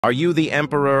Are you the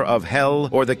Emperor of Hell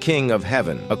or the King of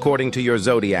Heaven, according to your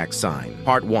zodiac sign?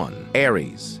 Part 1.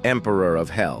 Aries, Emperor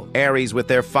of Hell. Aries, with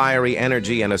their fiery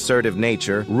energy and assertive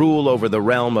nature, rule over the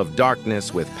realm of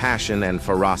darkness with passion and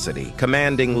ferocity,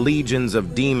 commanding legions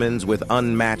of demons with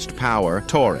unmatched power.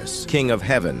 Taurus, King of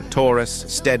Heaven. Taurus,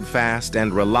 steadfast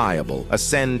and reliable,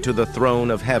 ascend to the throne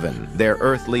of heaven, their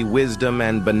earthly wisdom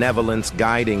and benevolence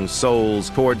guiding souls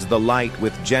towards the light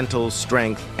with gentle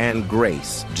strength and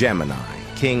grace. Gemini,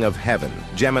 King of Heaven.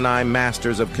 Gemini,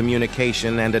 masters of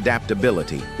communication and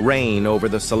adaptability, reign over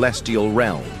the celestial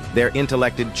realm, their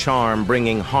intellected charm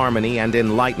bringing harmony and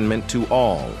enlightenment to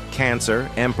all. Cancer,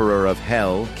 Emperor of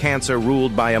Hell. Cancer,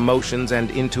 ruled by emotions and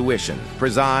intuition,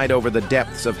 preside over the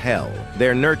depths of hell,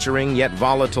 their nurturing yet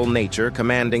volatile nature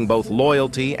commanding both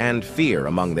loyalty and fear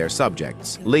among their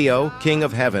subjects. Leo, King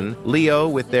of Heaven. Leo,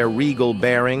 with their regal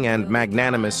bearing and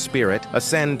magnanimous spirit,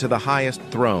 ascend to the highest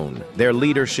throne, their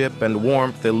leadership and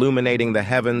warmth illuminating the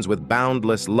heavens with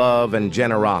boundless love and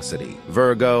generosity.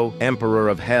 Virgo, Emperor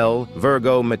of Hell.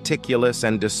 Virgo, meticulous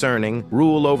and discerning,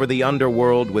 rule over the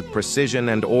underworld with precision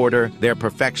and order, their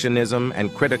perfectionism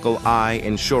and critical eye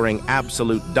ensuring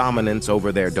absolute dominance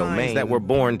over their domain. Signs that were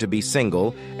born to be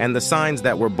single and the signs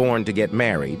that were born to get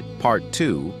married. Part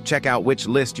 2. Check out which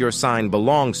list your sign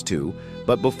belongs to,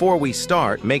 but before we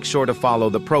start, make sure to follow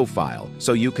the profile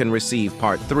so you can receive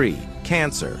Part 3.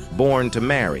 Cancer, born to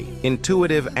marry,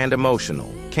 intuitive and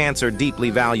emotional. Cancer deeply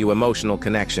value emotional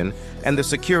connection and the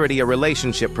security a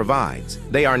relationship provides.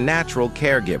 They are natural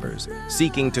caregivers,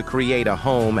 seeking to create a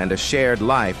home and a shared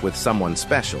life with someone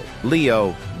special.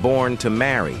 Leo, born to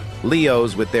marry.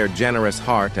 Leos, with their generous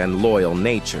heart and loyal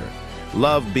nature,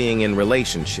 love being in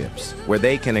relationships where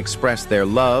they can express their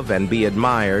love and be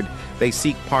admired. They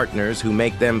seek partners who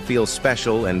make them feel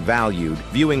special and valued,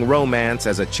 viewing romance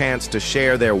as a chance to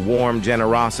share their warm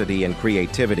generosity and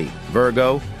creativity.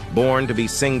 Virgo, born to be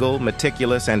single,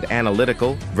 meticulous, and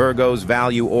analytical. Virgos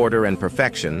value order and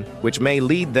perfection, which may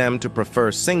lead them to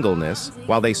prefer singleness.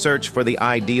 While they search for the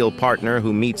ideal partner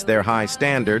who meets their high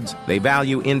standards, they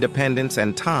value independence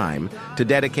and time to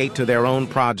dedicate to their own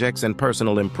projects and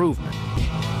personal improvement.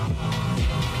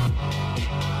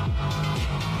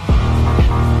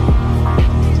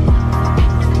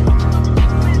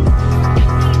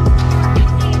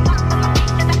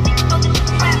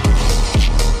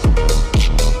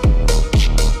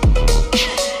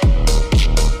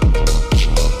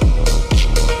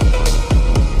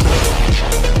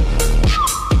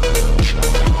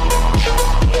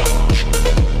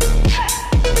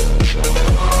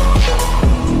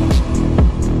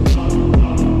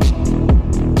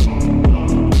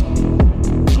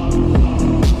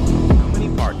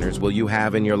 Will you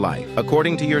have in your life,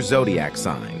 according to your zodiac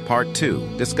sign? Part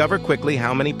 2. Discover quickly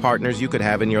how many partners you could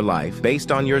have in your life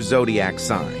based on your zodiac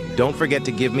sign. Don't forget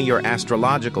to give me your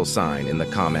astrological sign in the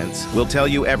comments. We'll tell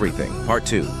you everything. Part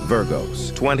 2.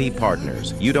 Virgos. 20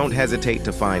 partners. You don't hesitate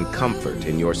to find comfort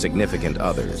in your significant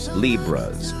others.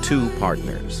 Libras. 2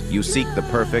 partners. You seek the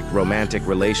perfect romantic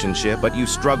relationship, but you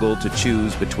struggle to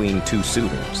choose between 2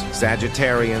 suitors.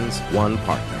 Sagittarians. 1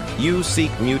 partner. You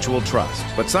seek mutual trust,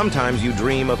 but sometimes you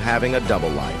dream of having a double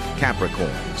life.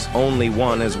 Capricorns, only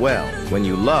 1 as well. When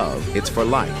you love, it's for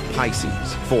life.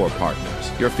 Pisces, 4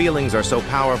 partners. Your feelings are so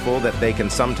powerful that they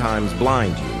can sometimes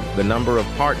blind you. The number of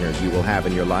partners you will have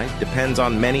in your life depends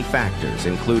on many factors,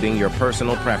 including your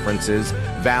personal preferences,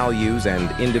 values, and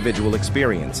individual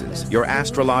experiences. Your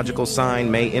astrological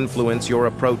sign may influence your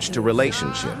approach to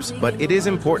relationships, but it is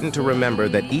important to remember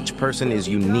that each person is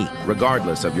unique,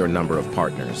 regardless of your number of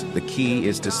partners. The key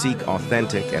is to seek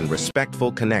authentic and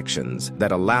respectful connections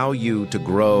that allow you to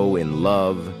grow in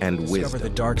love and wisdom. Discover the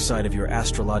dark side of your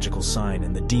astrological sign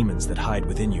and the demons that hide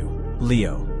within you.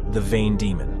 Leo, the vain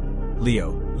demon.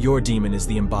 Leo, your demon is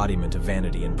the embodiment of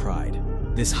vanity and pride.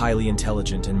 This highly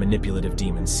intelligent and manipulative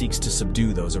demon seeks to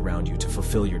subdue those around you to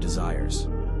fulfill your desires.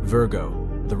 Virgo,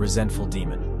 the resentful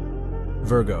demon.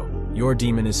 Virgo, your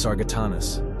demon is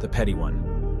Sargatanus, the petty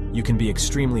one. You can be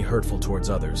extremely hurtful towards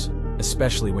others,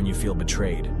 especially when you feel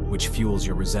betrayed, which fuels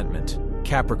your resentment.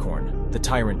 Capricorn, the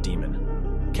tyrant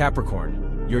demon.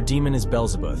 Capricorn, your demon is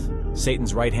Beelzebub,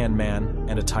 Satan's right-hand man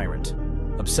and a tyrant.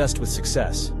 Obsessed with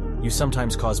success, you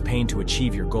sometimes cause pain to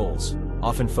achieve your goals,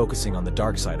 often focusing on the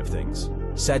dark side of things.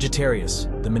 Sagittarius,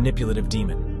 the manipulative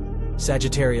demon.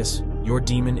 Sagittarius, your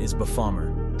demon is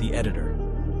Baphomet, the editor.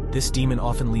 This demon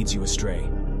often leads you astray,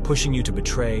 pushing you to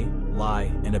betray,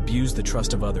 lie, and abuse the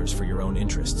trust of others for your own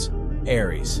interests.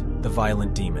 Aries, the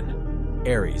violent demon.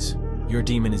 Aries, your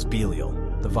demon is Belial,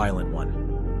 the violent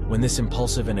one. When this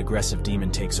impulsive and aggressive demon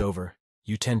takes over,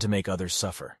 you tend to make others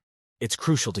suffer. It's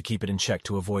crucial to keep it in check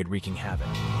to avoid wreaking havoc.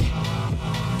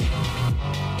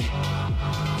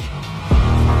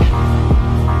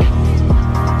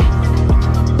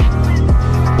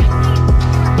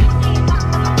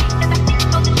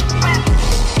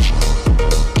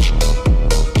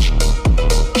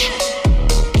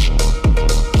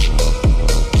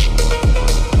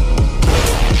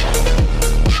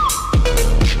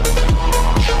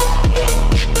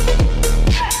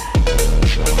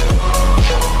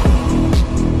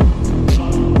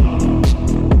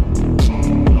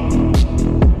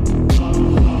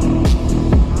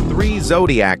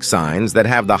 zodiac signs that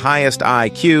have the highest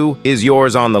IQ is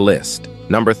yours on the list.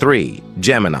 Number 3,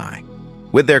 Gemini.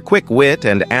 With their quick wit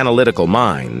and analytical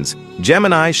minds,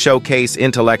 Gemini showcase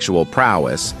intellectual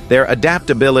prowess. Their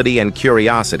adaptability and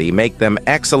curiosity make them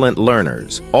excellent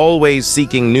learners, always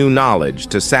seeking new knowledge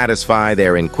to satisfy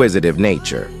their inquisitive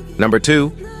nature. Number 2,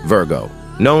 Virgo.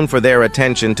 Known for their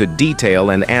attention to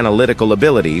detail and analytical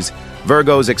abilities,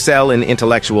 Virgos excel in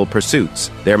intellectual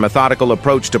pursuits. Their methodical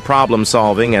approach to problem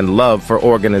solving and love for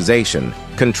organization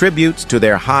contributes to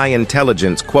their high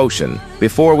intelligence quotient.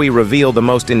 Before we reveal the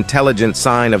most intelligent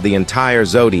sign of the entire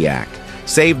zodiac,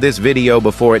 save this video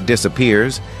before it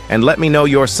disappears and let me know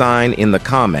your sign in the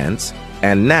comments.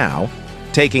 And now,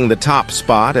 taking the top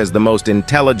spot as the most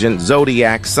intelligent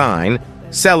zodiac sign,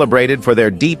 celebrated for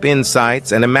their deep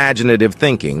insights and imaginative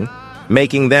thinking,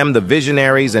 making them the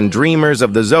visionaries and dreamers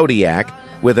of the zodiac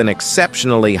with an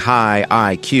exceptionally high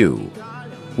IQ.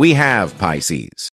 We have Pisces.